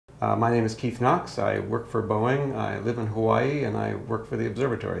My name is Keith Knox. I work for Boeing. I live in Hawaii, and I work for the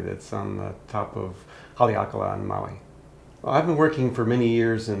observatory that's on the top of Haleakala in Maui. Well, I've been working for many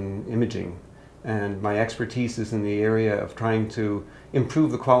years in imaging, and my expertise is in the area of trying to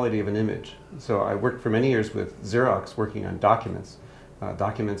improve the quality of an image. So I worked for many years with Xerox working on documents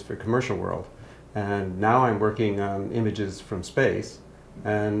for commercial world. And now I'm working on images from space.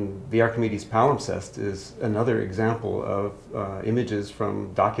 And the Archimedes Palimpsest is another example of images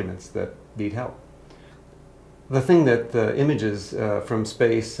from documents that need help. The thing that the images from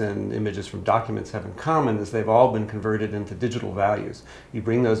space and images from documents have in common is they've all been converted into digital values. You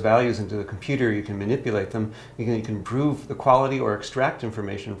bring those values into the computer, you can manipulate them, you can improve the quality or extract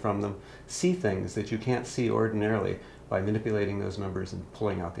information from them, see things that you can't see ordinarily by manipulating those numbers and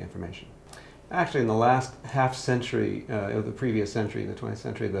pulling out the information. Actually, in the last half century of the previous century, the 20th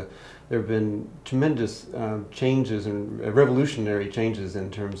century, there have been tremendous changes and revolutionary changes in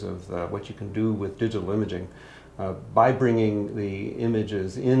terms of what you can do with digital imaging. By bringing the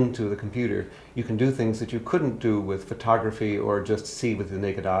images into the computer, you can do things that you couldn't do with photography or just see with the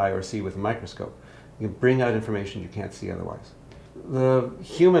naked eye or see with a microscope. You can bring out information you can't see otherwise. The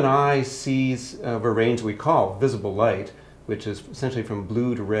human eye sees a range we call visible light, which is essentially from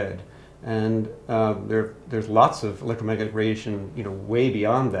blue to red. And there's lots of electromagnetic radiation, way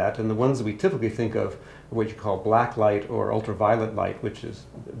beyond that. And the ones that we typically think of are what you call black light or ultraviolet light, which is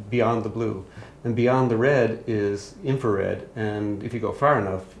beyond the blue. And beyond the red is infrared. And if you go far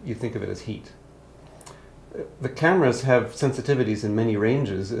enough, you think of it as heat. The cameras have sensitivities in many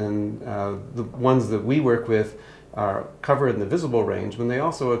ranges, and the ones that we work with are covered in the visible range, when they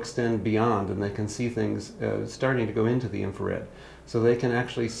also extend beyond, and they can see things starting to go into the infrared. So they can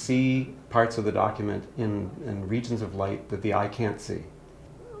actually see parts of the document in regions of light that the eye can't see.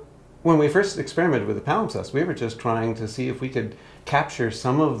 When we first experimented with the palimpsest, we were just trying to see if we could capture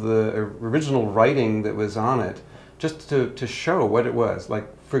some of the original writing that was on it, just to show what it was. Like,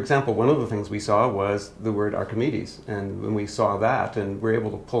 for example, one of the things we saw was the word Archimedes, and when we saw that and were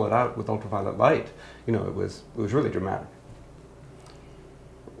able to pull it out with ultraviolet light, it was really dramatic.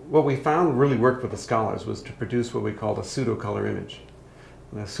 What we found really worked with the scholars was to produce what we called a pseudo-color image.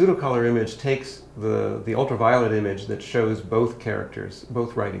 And a pseudo-color image takes the ultraviolet image that shows both characters,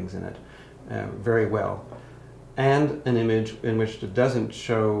 both writings in it, very well, and an image in which it doesn't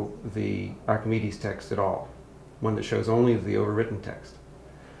show the Archimedes text at all, one that shows only the overwritten text.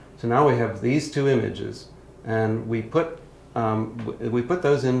 So now we have these two images, and we put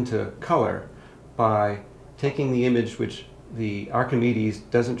those into color by taking the image which the Archimedes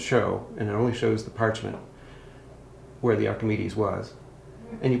doesn't show, and it only shows the parchment where the Archimedes was.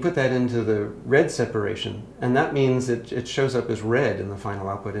 And you put that into the red separation, and that means that it shows up as red in the final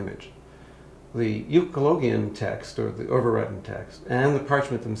output image. The eucologian text, or the overwritten text, and the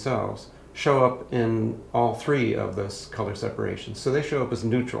parchment themselves show up in all three of those color separations. So they show up as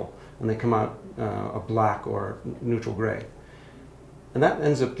neutral, and they come out a black or neutral gray. And that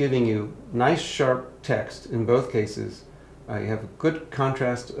ends up giving you nice sharp text in both cases. You have a good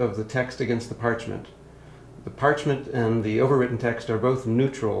contrast of the text against the parchment. The parchment and the overwritten text are both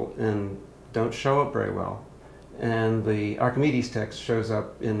neutral and don't show up very well. And the Archimedes text shows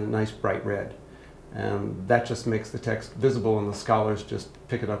up in a nice bright red. And that just makes the text visible, and the scholars just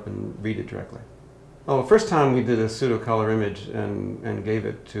pick it up and read it directly. Well, the first time we did a pseudo-color image and gave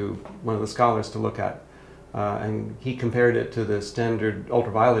it to one of the scholars to look at, and he compared it to the standard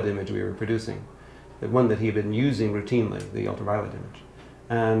ultraviolet image we were producing, the one that he had been using routinely, the ultraviolet image.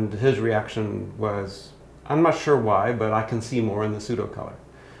 And his reaction was, I'm not sure why, but I can see more in the pseudo-color.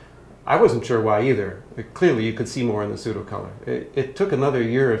 I wasn't sure why either. Clearly you could see more in the pseudo-color. It took another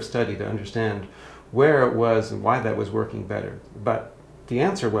year of study to understand where it was and why that was working better. But the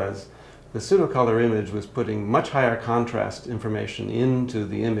answer was the pseudo-color image was putting much higher contrast information into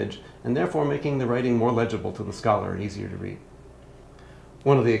the image, and therefore making the writing more legible to the scholar and easier to read.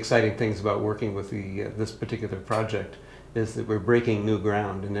 One of the exciting things about working with this particular project is that we're breaking new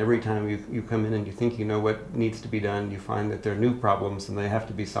ground, and every time you come in and you think you know what needs to be done, you find that there are new problems and they have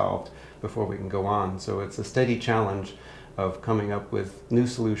to be solved before we can go on. So it's a steady challenge of coming up with new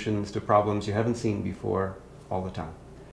solutions to problems you haven't seen before all the time.